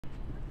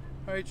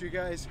All right, you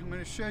guys, I'm going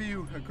to show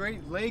you a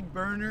great leg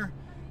burner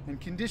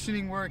and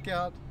conditioning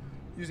workout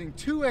using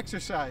 2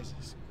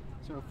 exercises.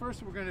 So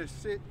first we're going to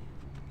sit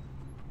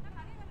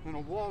on a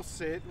wall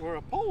sit or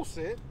a pole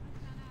sit.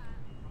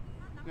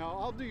 Now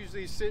I'll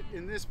usually sit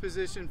in this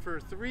position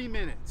for 3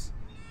 minutes.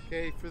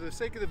 Okay, for the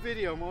sake of the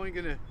video, I'm only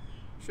going to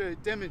show you,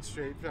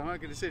 demonstrate, but I'm not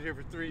going to sit here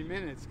for 3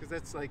 minutes because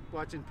that's like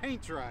watching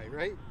paint dry,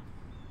 right?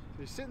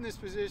 So you sit in this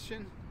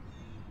position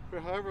for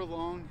however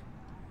long,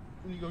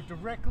 and you go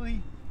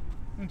directly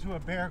into a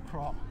bear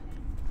crawl.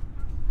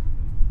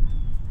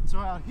 So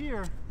out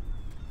here,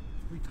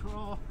 we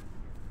crawl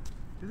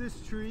to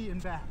this tree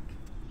and back.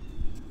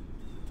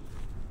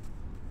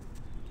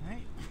 Okay.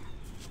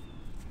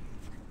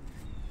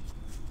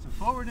 So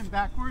forward and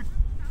backward.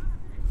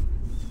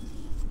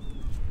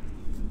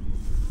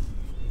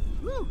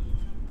 Woo!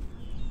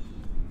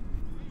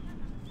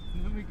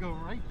 And then we go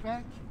right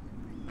back,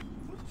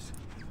 oops,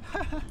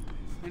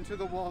 into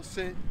the wall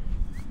sit.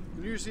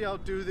 And usually I'll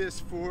do this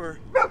for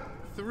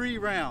 3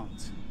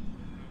 rounds.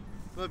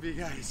 Love you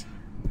guys.